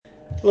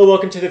Hello,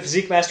 welcome to the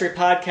Physique Mastery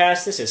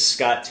Podcast. This is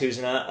Scott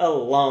Tuzina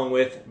along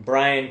with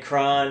Brian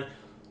Cron.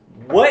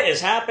 What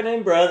is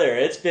happening, brother?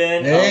 It's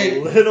been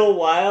a little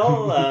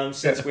while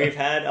since we've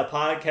had a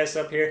podcast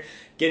up here,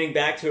 getting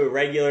back to a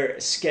regular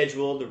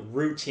scheduled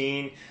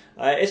routine.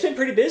 It's been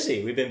pretty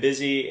busy. We've been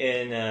busy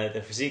in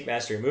the Physique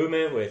Mastery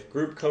movement with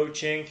group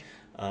coaching,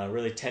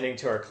 really tending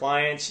to our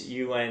clients.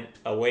 You went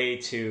away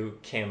to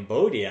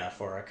Cambodia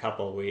for a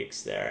couple of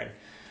weeks there.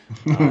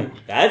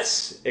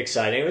 That's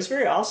exciting. It was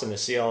very awesome to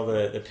see all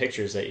the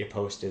pictures that you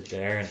posted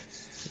there.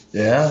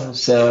 Yeah,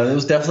 it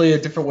was definitely a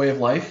different way of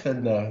life,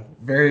 and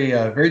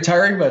very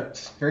tiring,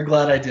 but very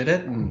glad I did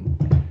it, and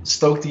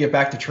stoked to get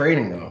back to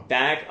training though.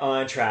 Back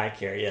on track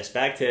here, yes,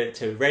 back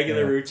to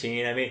regular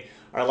routine. I mean,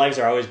 our lives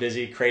are always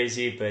busy,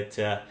 crazy, but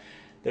the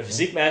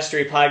Physique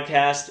Mastery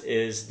Podcast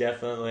is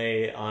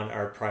definitely on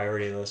our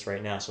priority list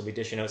right now. So we'll be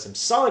dishing out some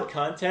solid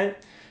content,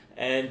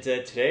 and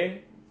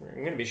today we're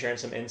going to be sharing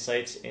some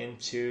insights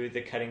into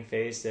the cutting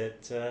phase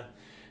that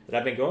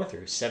I've been going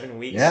through. 7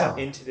 weeks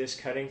into this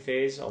cutting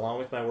phase, along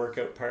with my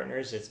workout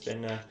partners. It's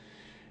been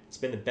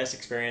the best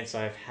experience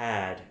I've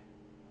had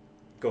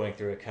going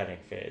through a cutting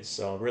phase.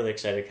 So I'm really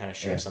excited to kind of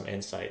share some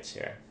insights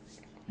here.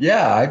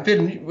 Yeah, I've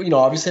been,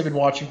 obviously I've been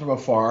watching from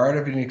afar, and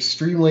I've been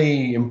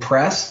extremely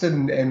impressed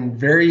and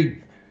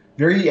very,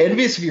 very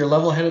envious of your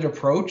level-headed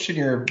approach,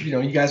 and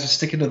you guys are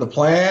sticking to the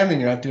plan,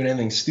 and you're not doing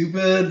anything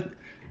stupid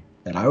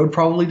that I would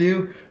probably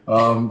do.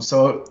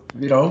 So,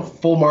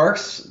 full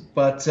marks,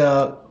 but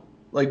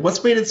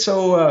what's made it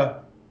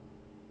so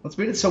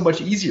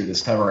much easier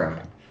this time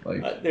around?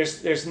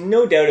 There's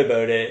no doubt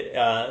about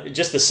it.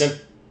 Just the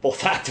simple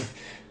fact of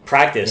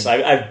practice.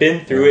 I've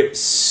been through it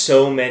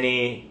so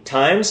many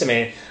times. I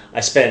mean,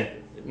 I spent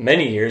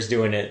many years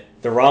doing it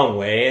the wrong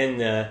way,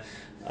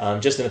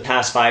 and just in the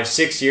past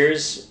 5-6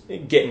 years,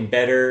 getting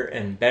better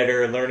and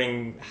better,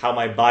 learning how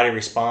my body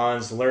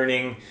responds,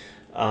 learning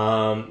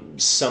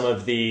some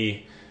of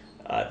the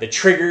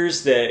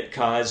triggers that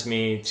cause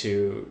me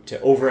to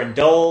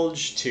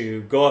overindulge,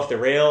 to go off the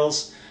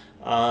rails,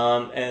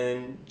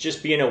 and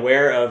just being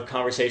aware of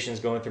conversations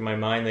going through my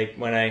mind. Like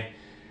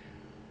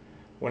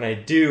when I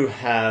do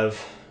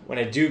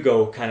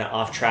go kind of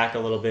off track a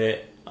little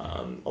bit,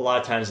 a lot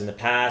of times in the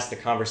past, the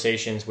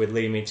conversations would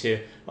lead me to,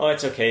 oh,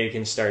 it's okay, you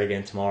can start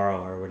again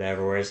tomorrow or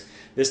whatever. Whereas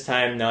this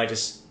time, now I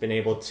just been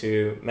able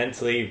to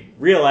mentally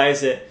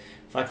realize that,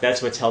 fuck,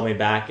 that's what's held me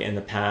back in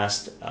the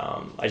past.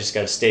 I just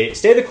got to stay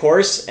the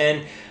course.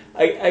 And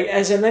I,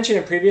 as I mentioned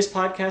in previous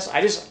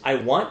podcasts, I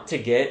want to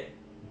get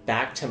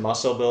back to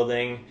muscle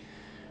building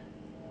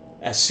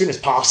as soon as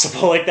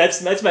possible. Like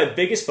that's my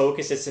biggest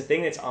focus. It's the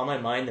thing that's on my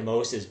mind the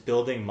most, is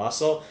building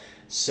muscle.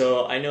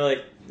 So I know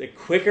the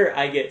quicker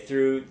I get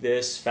through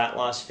this fat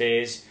loss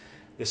phase,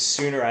 the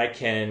sooner I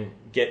can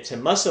get to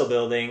muscle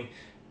building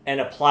and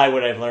apply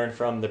what I've learned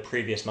from the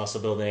previous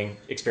muscle building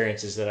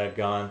experiences that I've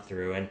gone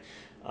through. And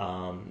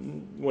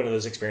one of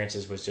those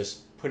experiences was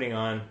just putting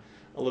on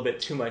a little bit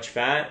too much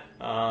fat.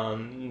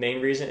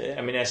 Main reason,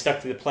 I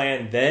stuck to the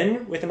plan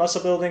then with the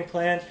muscle building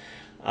plan,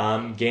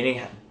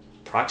 gaining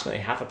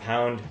approximately half a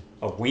pound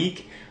a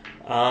week,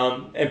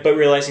 but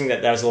realizing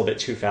that was a little bit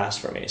too fast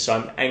for me. So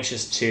I'm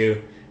anxious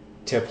to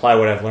apply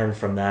what I've learned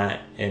from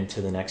that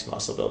into the next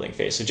muscle building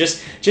phase. So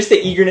just the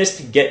eagerness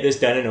to get this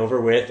done and over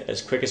with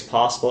as quick as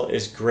possible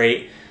is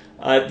great.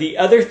 The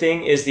other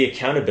thing is the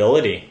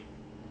accountability.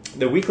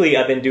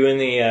 I've been doing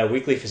the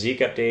weekly physique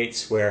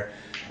updates where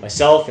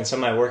myself and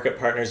some of my workout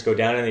partners go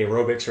down in the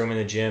aerobics room in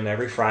the gym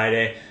every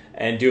Friday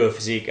and do a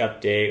physique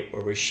update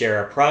where we share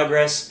our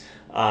progress.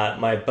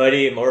 My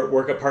buddy and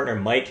workout partner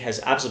Mike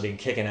has absolutely been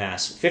kicking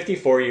ass.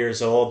 54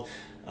 years old.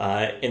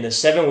 In the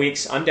 7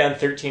 weeks, I'm down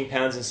 13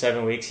 pounds in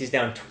 7 weeks. He's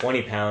down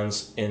 20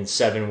 pounds in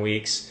 7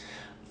 weeks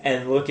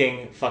and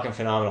looking fucking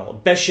phenomenal.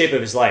 Best shape of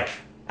his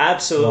life.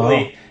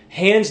 Absolutely. Wow.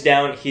 Hands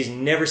down, he's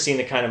never seen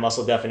the kind of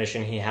muscle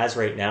definition he has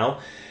right now.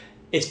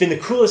 It's been the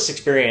coolest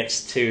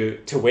experience to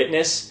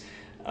witness,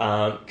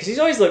 because he's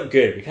always looked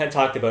good. We kind of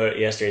talked about it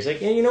yesterday. He's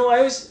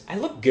like, I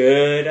look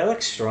good, I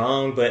look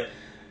strong, but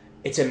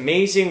it's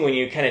amazing when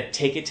you kind of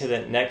take it to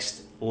the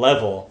next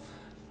level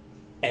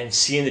and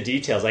seeing the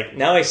details. Like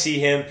now I see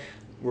him,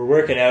 we're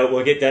working out,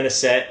 we'll get done a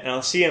set, and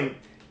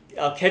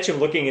I'll catch him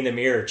looking in the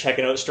mirror,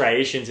 checking out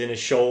striations in his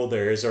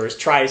shoulders or his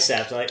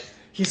triceps. I'm like,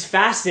 he's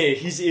fascinated,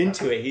 he's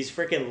into it, he's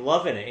freaking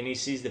loving it, and he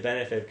sees the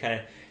benefit of kind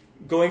of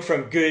going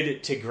from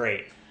good to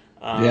great.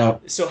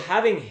 So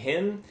having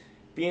him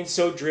being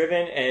so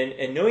driven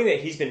and knowing that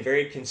he's been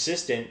very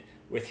consistent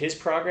with his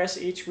progress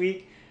each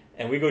week,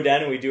 and we go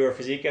down and we do our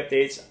physique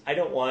updates, I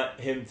don't want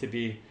him to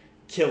be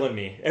killing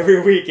me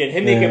every week and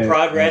him making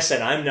progress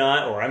and I'm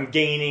not, or I'm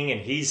gaining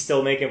and he's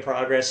still making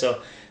progress.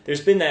 So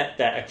there's been that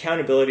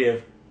accountability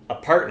of a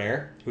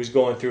partner who's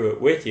going through it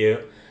with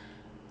you.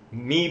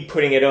 Me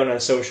putting it out on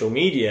social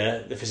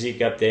media, the physique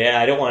update,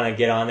 I don't want to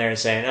get on there and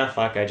say,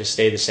 fuck, I just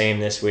stayed the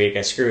same this week,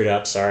 I screwed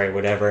up, sorry,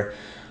 whatever.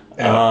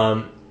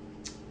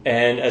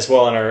 And as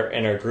well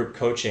in our group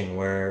coaching,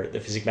 where the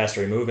Physique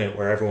Mastery movement,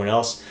 where everyone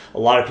else, a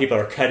lot of people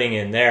are cutting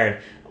in there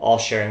and all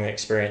sharing the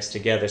experience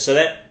together. So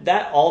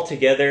that all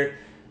together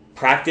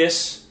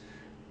practice,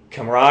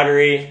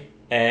 camaraderie,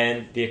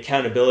 and the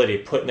accountability,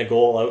 putting the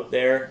goal out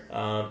there,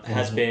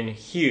 has been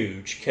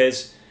huge,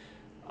 because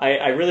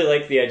I really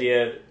like the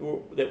idea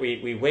that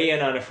we weigh in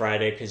on a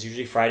Friday, because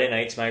usually Friday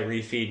night's my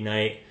refeed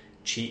night,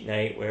 cheat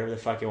night, whatever the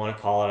fuck you want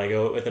to call it. I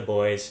go out with the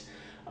boys.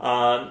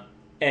 And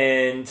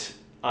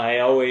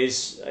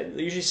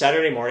usually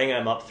Saturday morning,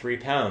 I'm up 3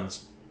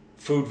 pounds.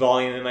 Food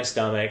volume in my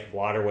stomach,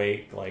 water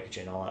weight,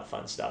 glycogen, all that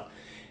fun stuff.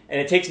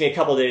 And it takes me a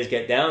couple of days to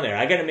get down there.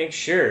 I got to make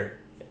sure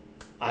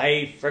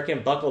I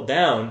freaking buckle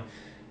down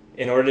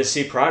in order to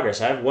see progress.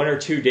 I have 1 or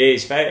 2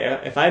 days.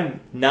 If I'm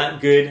not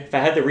good, if I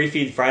had the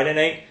refeed Friday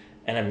night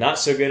and I'm not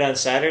so good on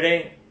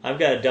Saturday, I've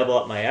got to double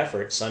up my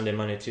effort Sunday,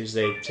 Monday,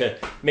 Tuesday to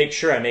make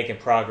sure I'm making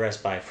progress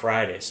by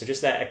Friday. So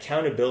just that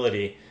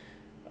accountability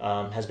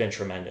has been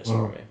tremendous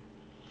for me.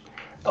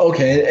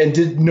 Okay, and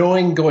did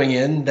knowing going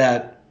in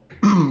that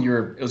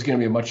it was going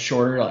to be a much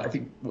shorter, I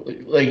think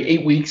like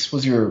 8 weeks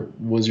was your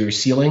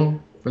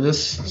ceiling for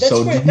this?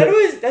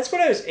 That's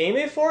what I was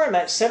aiming for. I'm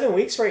at 7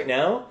 weeks right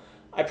now.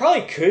 I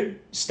probably could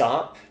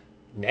stop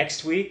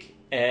next week,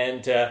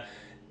 and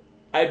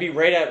I'd be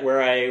right at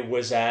where I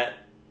was at,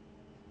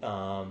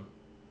 I'd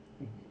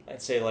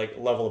say like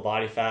level of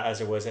body fat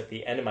as it was at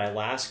the end of my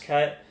last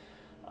cut.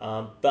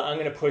 But I'm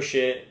going to push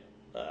it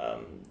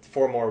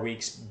 4 more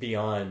weeks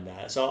beyond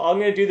that. So I'm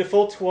going to do the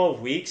full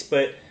 12 weeks,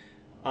 but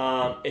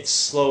it's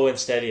slow and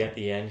steady at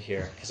the end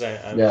here, because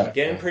I'm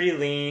getting pretty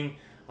lean.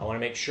 I want to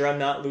make sure I'm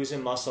not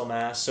losing muscle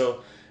mass.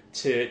 So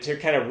to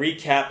kind of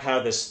recap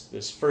how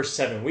this first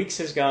 7 weeks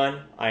has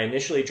gone, I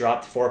initially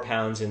dropped 4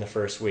 pounds in the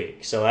first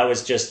week. So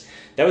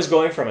that was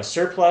going from a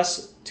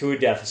surplus to a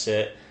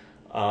deficit.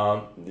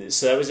 So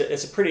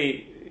it's a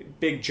pretty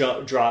big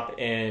drop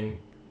in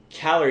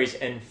calories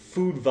and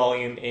food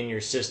volume in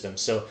your system.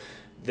 So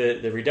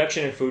the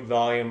reduction in food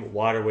volume,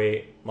 water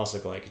weight, muscle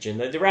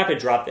glycogen, the rapid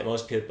drop that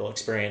most people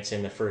experience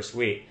in the first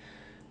week.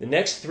 The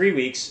next 3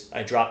 weeks,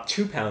 I dropped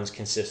 2 pounds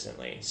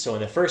consistently. So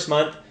in the first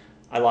month,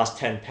 I lost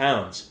 10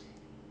 pounds.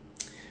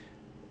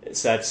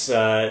 So that's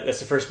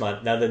the first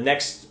month. Now the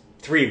next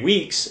 3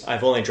 weeks,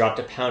 I've only dropped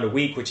a pound a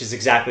week, which is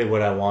exactly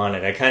what I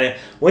wanted.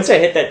 Once I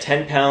hit that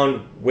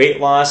 10-pound weight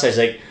loss, I was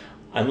like,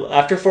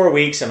 after 4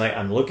 weeks,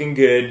 I'm looking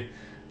good.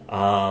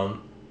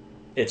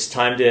 It's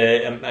time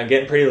I'm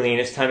getting pretty lean.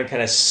 It's time to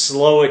kind of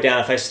slow it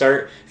down.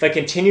 If I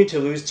continue to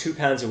lose 2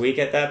 pounds a week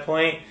at that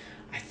point,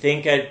 I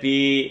think I'd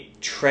be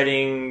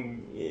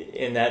treading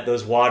in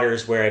those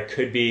waters where I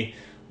could be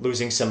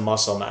losing some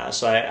muscle mass.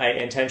 So I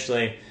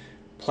intentionally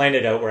planned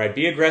it out where I'd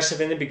be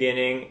aggressive in the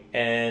beginning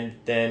and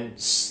then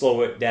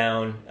slow it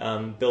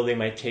down, building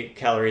my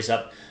calories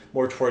up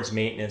more towards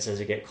maintenance as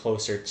I get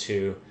closer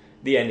to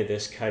the end of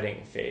this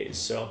cutting phase.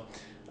 So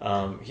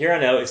here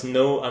on out, I'm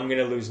going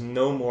to lose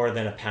no more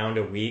than a pound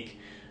a week.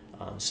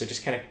 So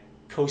just kind of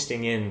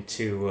coasting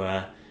into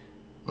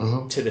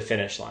to the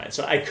finish line.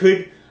 So I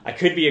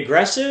could be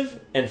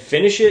aggressive and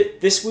finish it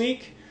this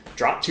week,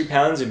 drop 2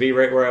 pounds and be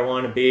right where I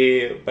want to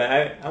be. But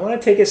I want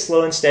to take it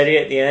slow and steady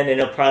at the end,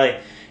 and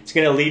it's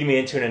going to lead me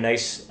into a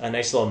nice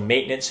little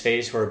maintenance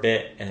phase for a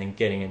bit, and then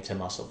getting into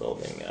muscle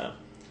building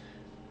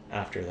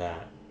after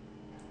that.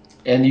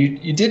 And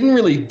you didn't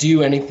really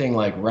do anything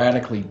like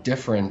radically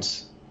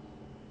different,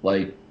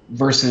 like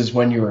versus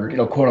when you were,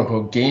 quote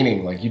unquote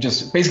gaining. Like you're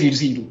just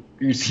eating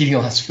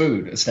less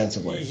food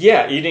ostensibly.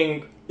 Yeah,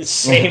 eating the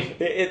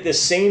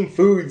same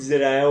foods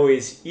that I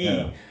always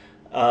eat.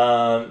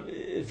 Yeah.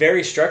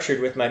 Very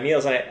structured with my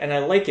meals, and I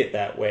like it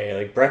that way.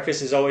 Like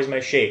breakfast is always my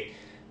shake.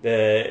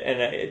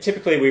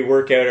 Typically we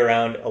work out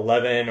around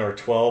 11 in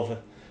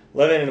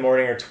the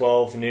morning or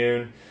 12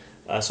 noon.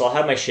 So I'll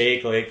have my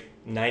shake like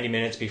 90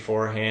 minutes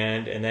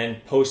beforehand, and then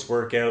post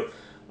workout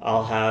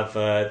I'll have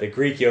the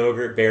Greek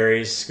yogurt,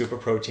 berries, scoop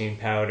of protein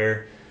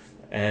powder,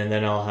 and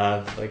then I'll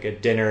have like a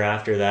dinner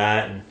after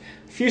that and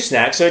a few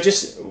snacks. So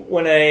just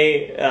when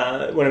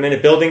I'm in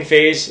a building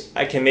phase,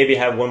 I can maybe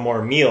have one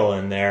more meal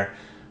in there.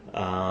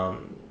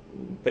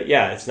 But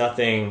yeah, it's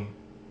nothing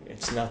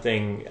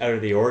out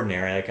of the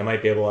ordinary. Like I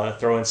might be able to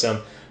throw in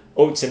some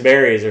oats and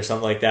berries or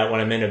something like that when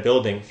I'm in a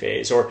building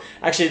phase. Or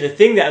actually the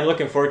thing that I'm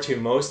looking forward to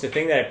most, the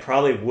thing that I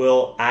probably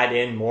will add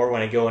in more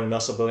when I go in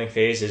muscle building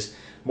phase is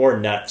more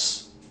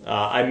nuts.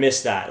 I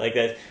miss that. Like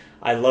that,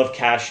 I love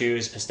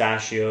cashews,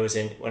 pistachios,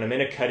 and when I'm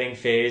in a cutting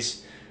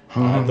phase,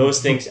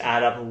 those things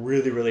add up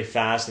really, really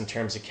fast in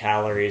terms of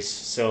calories.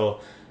 So,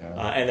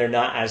 and they're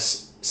not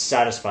as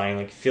satisfying,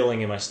 like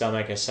filling in my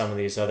stomach as some of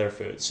these other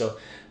foods. So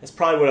that's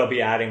probably what I'll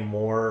be adding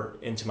more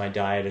into my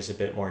diet, is a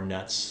bit more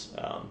nuts.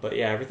 But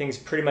yeah, everything's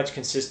pretty much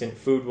consistent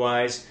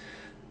food-wise.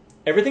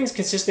 Everything's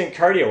consistent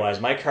cardio-wise.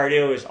 My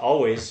cardio is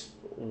always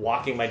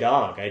walking my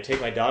dog. I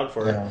take my dog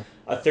for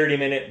a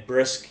 30-minute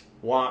brisk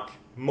walk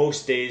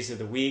most days of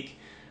the week.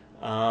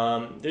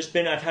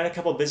 I've had a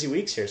couple busy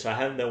weeks here, so I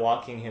haven't been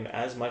walking him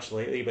as much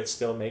lately, but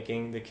still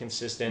making the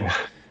consistent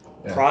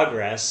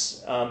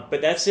progress.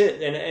 But that's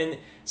it. And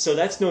so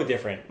that's no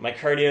different. My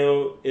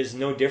cardio is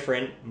no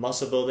different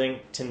muscle building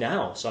to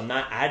now. So I'm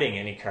not adding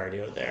any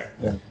cardio there.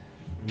 Yeah.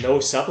 No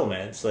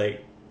supplements.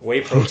 Like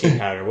Whey protein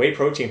powder. Whey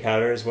protein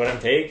powder is what I'm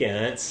taking.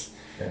 That's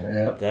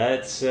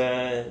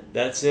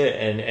it.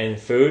 And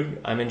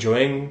food, I'm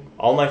enjoying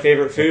all my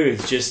favorite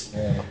foods. Just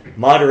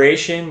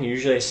moderation.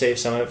 Usually I save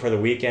some of it for the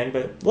weekend,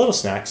 but little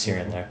snacks here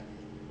and there.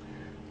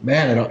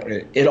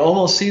 Man, it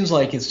almost seems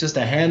like it's just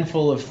a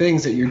handful of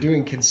things that you're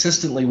doing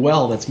consistently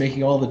well that's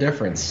making all the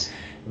difference.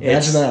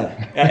 Imagine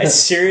that.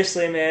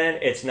 Seriously, man,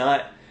 it's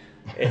not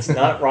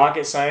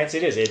rocket science.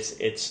 It is.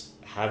 It's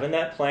having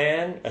that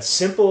plan, a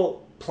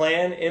simple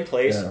plan in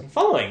place, and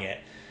following it.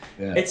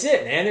 Yeah. It's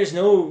it, man. There's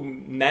no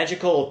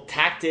magical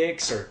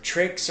tactics or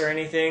tricks or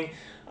anything.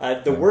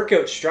 The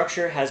workout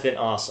structure has been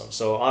awesome.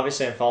 So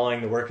obviously I'm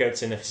following the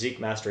workouts in the Physique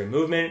Mastery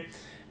movement,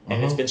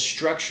 and it's been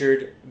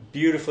structured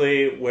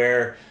beautifully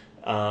where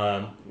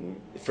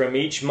from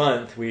each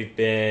month we've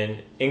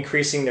been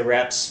increasing the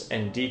reps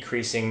and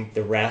decreasing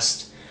the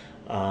rest.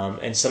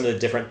 And some of the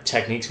different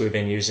techniques we've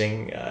been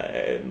using,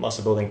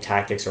 muscle building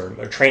tactics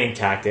or training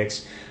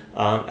tactics,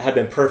 have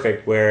been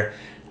perfect where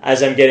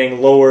as I'm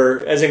getting leaner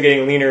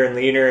and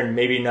leaner and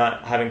maybe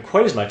not having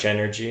quite as much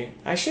energy,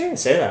 I shouldn't even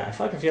say that. I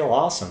fucking feel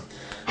awesome.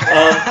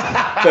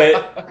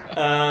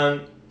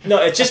 No,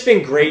 it's just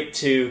been great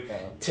to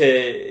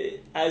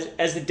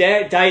as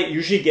the diet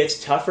usually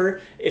gets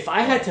tougher. If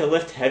I had to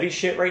lift heavy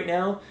shit right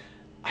now,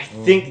 I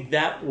think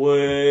that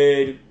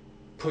would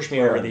push me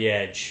over the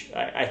edge.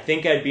 I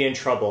think I'd be in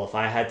trouble if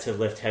I had to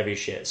lift heavy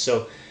shit.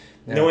 So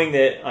knowing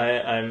that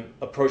I'm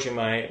approaching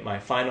my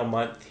final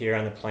month here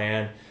on the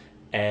plan,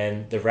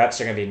 and the reps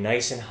are going to be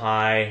nice and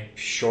high,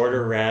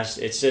 shorter rest.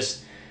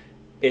 It's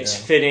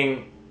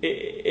fitting.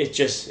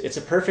 It's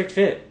a perfect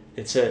fit.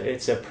 It's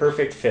a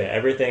perfect fit.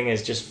 Everything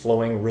is just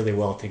flowing really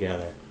well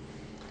together.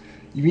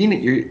 You mean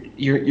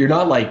you're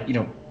not like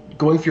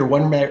going for your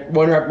one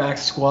rep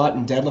max squat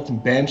and deadlift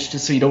and bench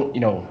just so you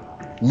don't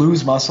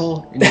lose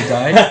muscle in your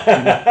diet?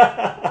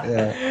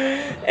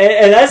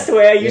 And that's the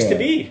way I used to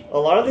be. A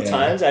lot of the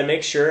times I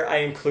make sure I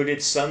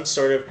included some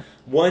sort of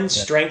one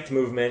strength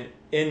movement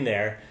in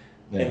there.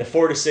 In the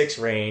 4 to 6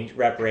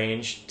 rep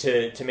range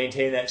to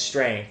maintain that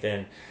strength.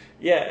 And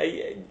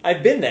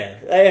I've been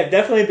there. I have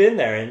definitely been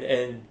there.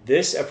 And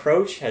this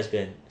approach has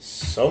been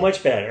so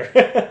much better.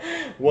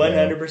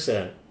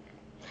 100%.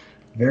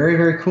 Very,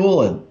 very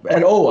cool.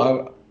 And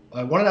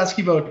I wanted to ask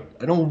you about,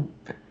 I know,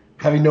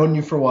 having known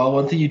you for a while,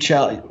 one thing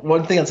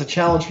that's a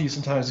challenge for you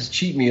sometimes is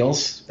cheat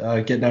meals,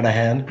 getting out of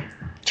hand,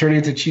 turning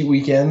into cheat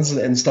weekends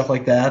and stuff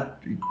like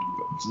that.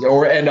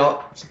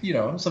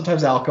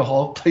 Sometimes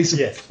alcohol plays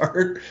a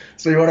part.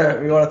 So we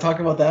want to talk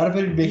about that a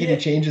bit, make any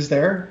changes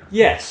there?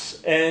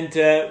 Yes, and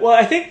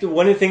I think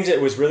one of the things that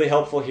was really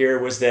helpful here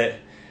was that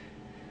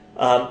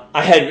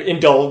I had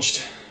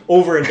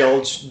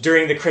overindulged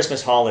during the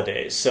Christmas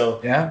holidays.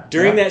 So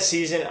during that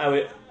season,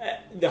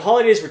 the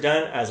holidays were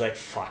done. I was like,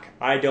 fuck,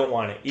 I don't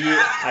want to eat.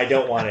 I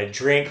don't want to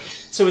drink.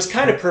 So it was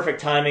kind of perfect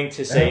timing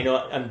to say,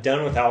 I'm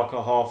done with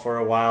alcohol for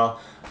a while.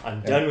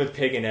 I'm done with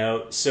pigging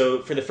out.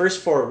 So for the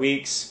first 4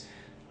 weeks,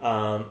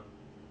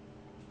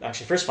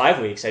 first 5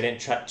 weeks, I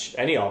didn't touch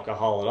any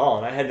alcohol at all,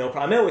 and I had no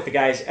problem. I'm out with the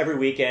guys every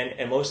weekend,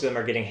 and most of them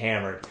are getting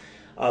hammered.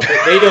 But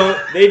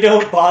they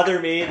don't bother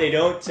me. They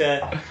don't.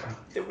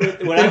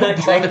 When I'm not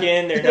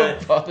drinking,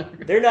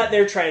 they're not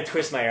there trying to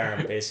twist my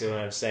arm. Basically,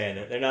 what I'm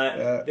saying. They're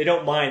not. They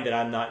don't mind that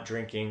I'm not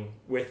drinking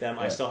with them.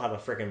 I still have a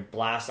freaking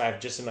blast. I have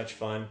just as much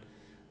fun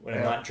when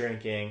I'm not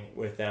drinking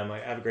with them. I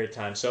have a great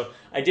time. So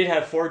I did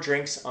have 4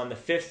 drinks on the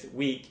 5th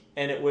week,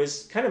 and it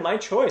was kind of my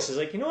choice. I was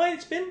like, what?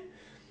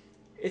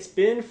 It's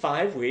been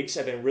 5 weeks.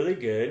 I've been really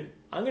good.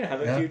 I'm gonna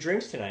have a few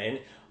drinks tonight, and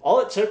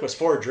all it took was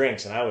 4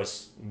 drinks, and I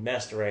was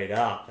messed right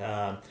up.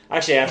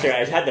 Actually, after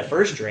I had the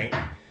first drink,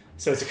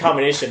 so it's a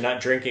combination of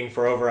not drinking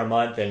for over a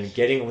month and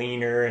getting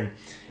leaner, and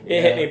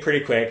it hit me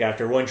pretty quick.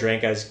 After 1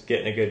 drink, I was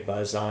getting a good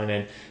buzz on,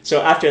 and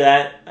so after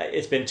that,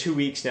 it's been 2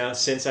 weeks now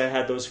since I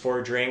had those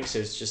 4 drinks.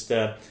 It's just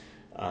a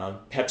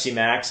Pepsi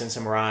Max and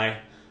some rye,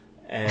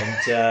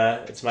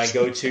 and it's my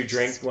go-to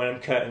drink when I'm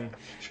cutting.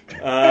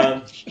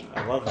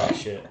 I love that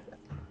shit.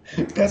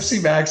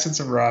 Pepsi Max and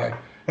some rye.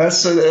 That's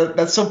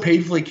so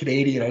painfully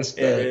Canadian.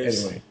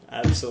 Anyway.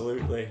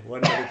 Absolutely,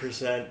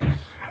 100%.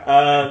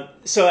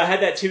 So I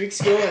had that 2 weeks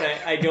ago, and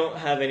I don't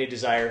have any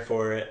desire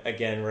for it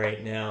again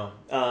right now.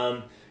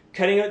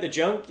 Cutting out the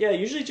junk,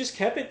 usually just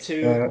kept it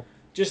to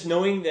just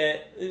knowing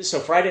that. So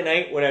Friday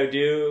night, what I would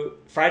do,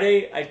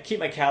 I'd keep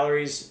my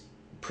calories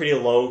pretty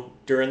low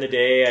during the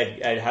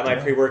day. I'd have my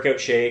pre-workout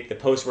shake, the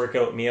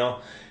post-workout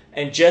meal,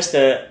 and just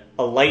a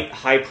light,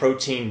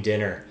 high-protein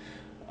dinner.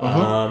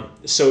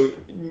 So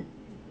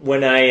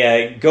when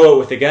I go out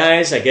with the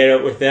guys, I get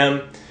out with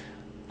them,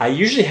 I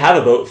usually have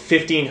about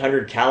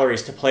 1,500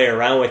 calories to play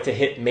around with to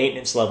hit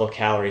maintenance level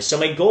calories. So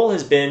my goal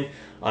has been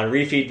on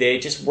refeed day,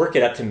 just work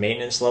it up to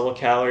maintenance level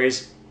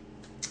calories.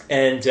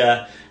 And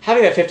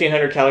having that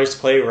 1,500 calories to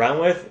play around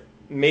with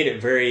made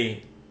it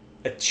very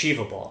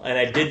achievable. And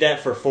I did that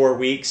for 4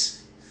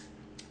 weeks.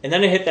 And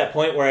then I hit that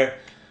point where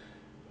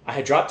I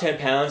had dropped 10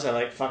 pounds. I'm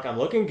like, fuck, I'm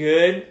looking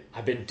good.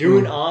 I've been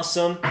doing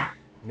awesome.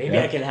 maybe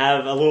I can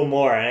have a little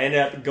more. And I ended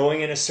up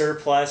going in a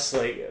surplus,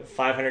 like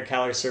 500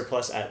 calorie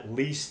surplus at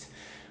least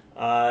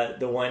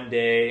the one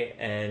day,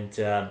 and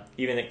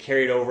even it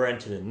carried over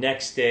into the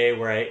next day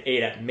where I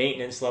ate at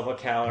maintenance level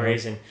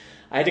calories, and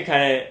I had to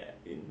kind of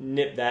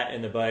nip that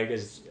in the bud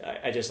because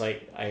I just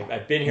like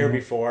I've been here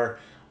before.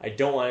 I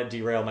don't want to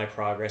derail my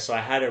progress, so I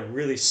had a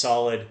really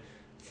solid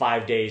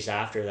 5 days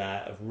after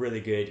that of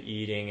really good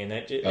eating, and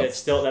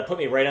that put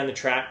me right on the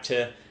track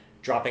to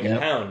dropping a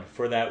pound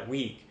for that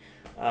week.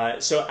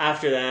 So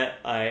after that,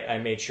 I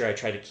made sure I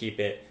tried to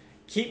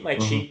keep my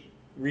cheat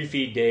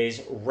refeed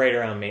days right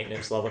around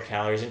maintenance level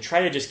calories, and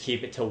try to just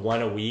keep it to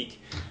one a week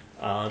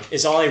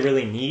is all I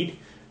really need,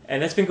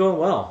 and that's been going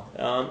well.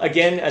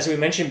 Again, as we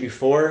mentioned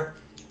before,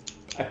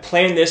 I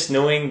planned this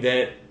knowing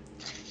that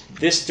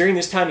during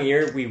this time of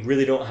year we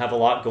really don't have a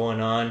lot going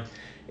on.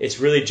 It's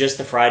really just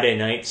the Friday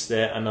nights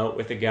that I'm out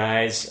with the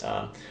guys.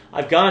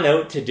 I've gone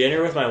out to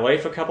dinner with my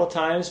wife a couple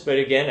times, but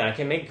again, I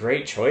can make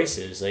great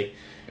choices like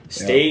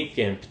steak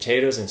and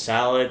potatoes and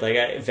salad, like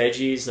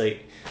veggies,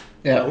 like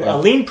a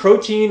lean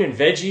protein and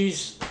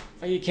veggies.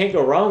 You can't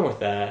go wrong with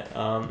that.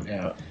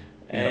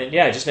 And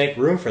just make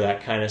room for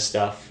that kind of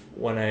stuff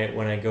when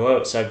I go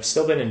out. So I've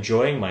still been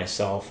enjoying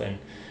myself and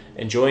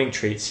enjoying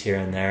treats here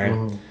and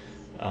there,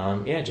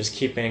 and just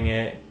keeping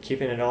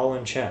it all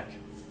in check.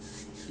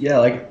 Yeah,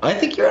 like I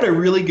think you're at a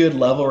really good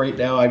level right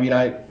now. I mean,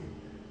 I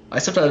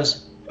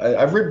sometimes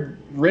I've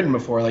written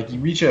before, like you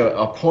reach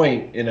a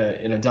point in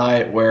a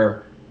diet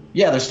where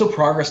there's still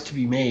progress to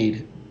be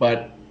made,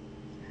 but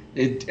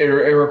it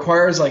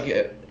requires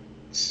like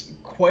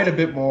quite a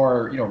bit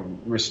more,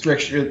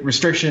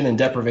 restriction and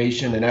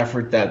deprivation and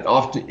effort that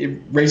often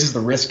it raises the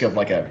risk of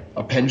like a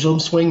pendulum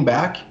swing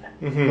back.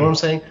 You know what I'm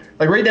saying?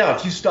 Like right now,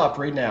 if you stopped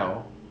right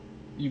now,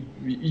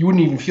 you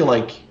wouldn't even feel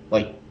like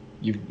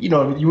you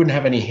wouldn't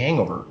have any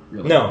hangover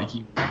really. No.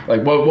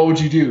 Like what would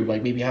you do?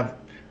 Like maybe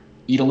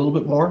eat a little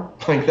bit more?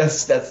 Like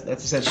that's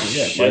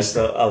essentially it. Just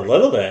a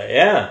little bit.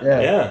 Yeah.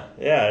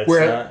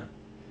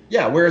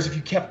 Whereas if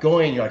you kept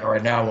going, you're like, all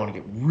right, now I want to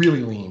get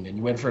really lean, and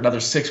you went for another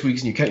 6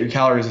 weeks and you cut your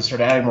calories and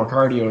started adding more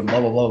cardio and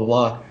blah blah blah blah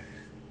blah.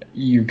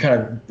 You kind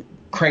of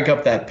crank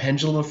up that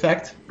pendulum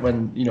effect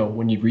when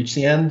you reach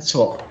the end.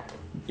 So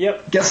I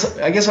guess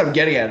what I'm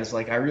getting at is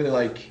like I really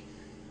like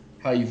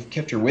how you've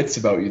kept your wits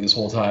about you this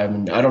whole time,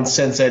 and I don't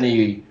sense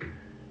any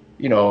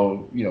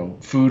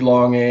food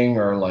longing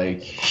or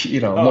like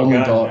lonely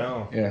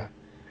dog.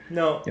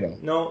 No.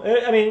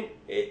 I mean,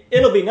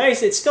 it'll be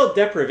nice. It's still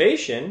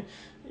deprivation.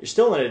 You're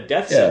still in a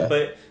deficit,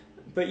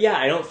 but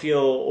I don't feel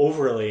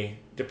overly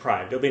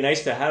deprived. It'll be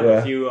nice to have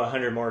a few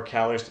 100 more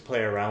calories to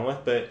play around with,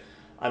 but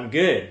I'm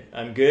good,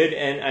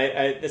 and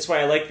I that's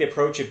why I like the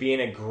approach of being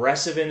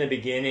aggressive in the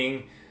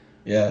beginning.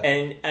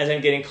 And as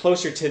I'm getting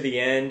closer to the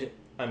end,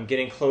 I'm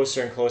getting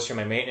closer and closer to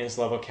my maintenance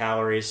level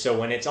calories. So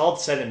when it's all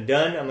said and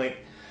done, I'm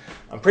like,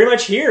 I'm pretty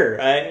much here.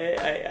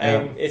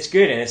 It's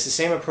good, and it's the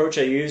same approach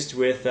I used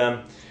with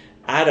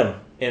Adam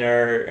in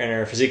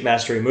our physique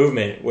mastery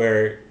movement,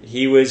 where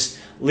he was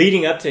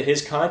leading up to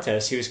his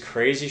contest. He was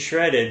crazy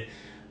shredded,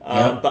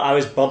 but I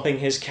was bumping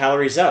his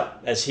calories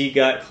up as he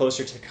got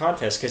closer to the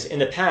contest, because in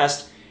the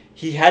past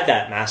he had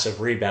that massive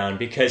rebound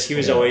because he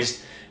was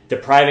always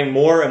depriving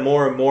more and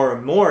more and more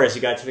and more as he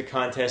got to the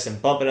contest,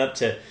 and bumping up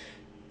to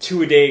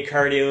 2-a-day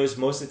cardios,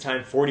 most of the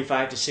time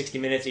 45 to 60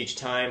 minutes each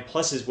time,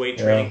 plus his weight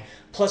training,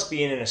 plus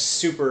being in a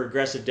super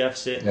aggressive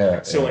deficit.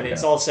 When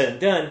it's all said and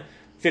done,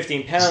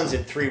 15 pounds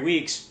in 3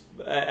 weeks,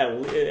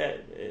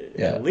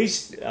 at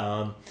least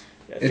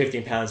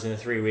 15 pounds in the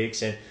 3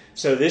 weeks. And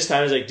so this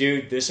time I was like,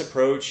 dude, this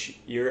approach,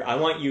 I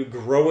want you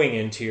growing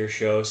into your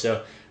show.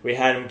 So we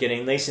had him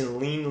getting nice and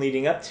lean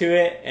leading up to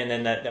it, and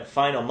then that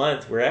final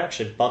month, we're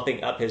actually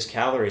bumping up his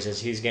calories as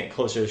he's getting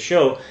closer to the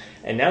show.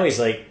 And now he's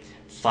like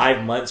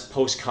 5 months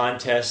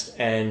post-contest,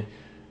 and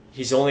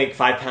he's only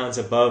 5 pounds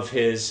above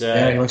his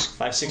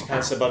 5-6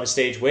 pounds above his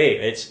stage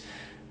weight.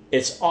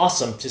 It's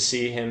awesome to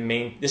see him.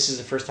 This is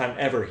the first time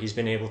ever he's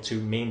been able to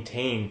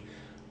maintain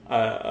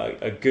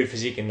a good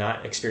physique and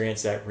not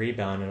experience that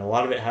rebound. And a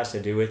lot of it has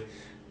to do with,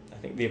 I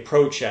think, the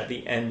approach at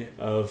the end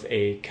of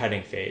a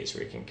cutting phase,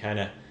 where you can kind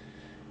of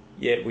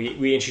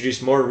we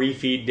introduced more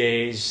refeed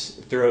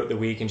days throughout the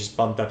week and just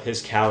bumped up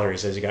his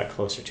calories as he got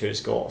closer to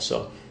his goal.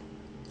 So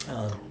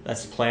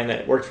that's the plan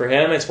that worked for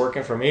him. It's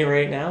working for me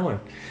right now, and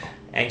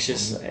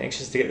anxious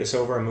to get this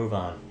over and move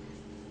on.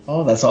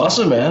 Oh, that's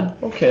awesome, man.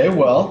 Okay,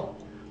 well,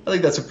 I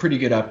think that's a pretty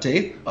good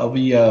update. I'll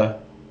be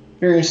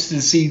very interested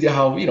to see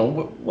how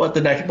what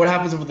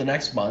happens over the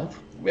next month.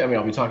 I mean,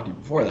 I'll be talking to you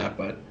before that,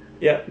 but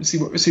see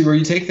where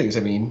you take things.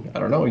 I mean, I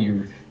don't know.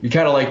 You're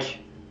kind of like,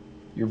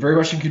 you're very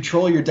much in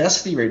control of your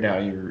destiny right now.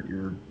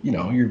 You're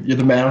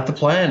the man with the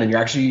plan, and you're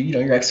actually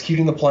you're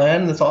executing the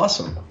plan. And that's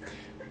awesome.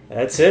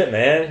 That's it,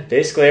 man.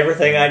 Basically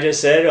everything I just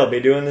said, I'll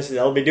be doing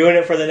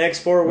it for the next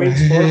 4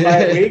 weeks, 4 or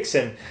 5 weeks,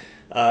 and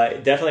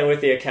definitely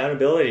with the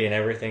accountability and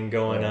everything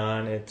going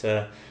on.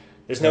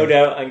 There's no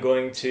doubt I'm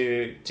going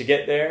to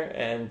get there,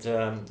 and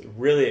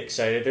really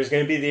excited. There's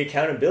going to be the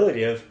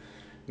accountability of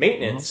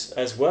maintenance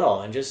as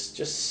well, and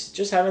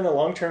just having the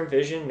long-term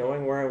vision,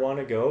 knowing where I want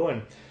to go,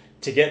 and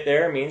to get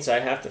there means I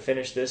have to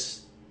finish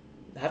this.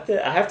 I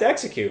have to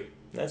execute.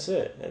 That's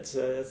it. That's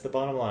the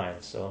bottom line.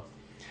 So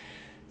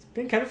it's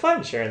been kind of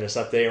fun sharing this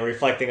update and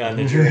reflecting on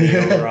the journey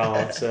overall.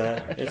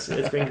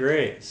 It's been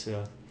great.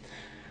 So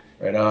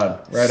right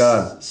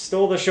on.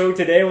 Stole the show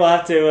today. We'll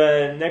have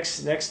to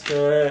next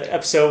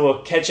episode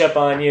we'll catch up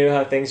on you,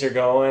 how things are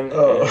going,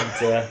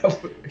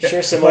 and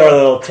share some more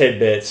little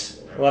tidbits.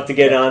 We'll have to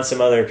get on some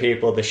other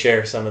people to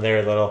share some of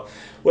their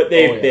what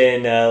they've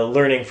been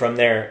learning from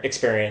their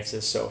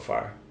experiences so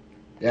far.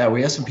 Yeah,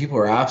 we have some people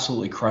who are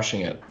absolutely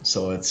crushing it,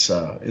 so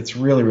it's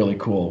really, really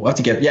cool. We'll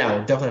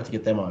definitely have to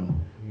get them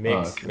on.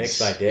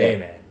 Makes my day,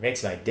 man.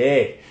 Makes my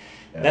day.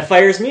 Yeah. That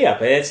fires me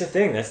up. It's the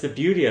thing. That's the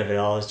beauty of it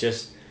all. Is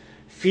just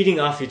feeding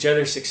off each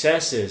other's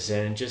successes,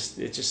 and it's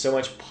just so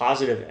much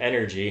positive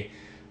energy.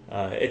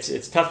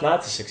 It's tough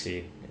not to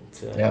succeed.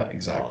 Yeah,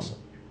 exactly. Awesome.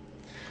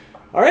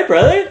 All right,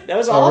 brother. That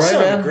was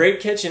awesome. Right, great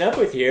catching up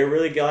with you.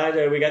 Really glad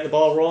we got the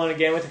ball rolling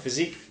again with the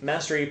Physique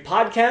Mastery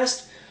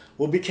podcast.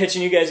 We'll be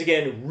catching you guys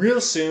again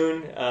real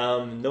soon.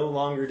 No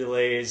longer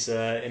delays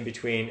in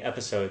between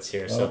episodes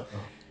here. So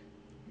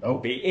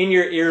be in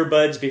your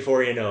earbuds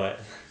before you know it.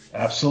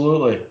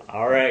 Absolutely.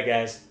 All right,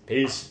 guys.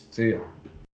 Peace. See you.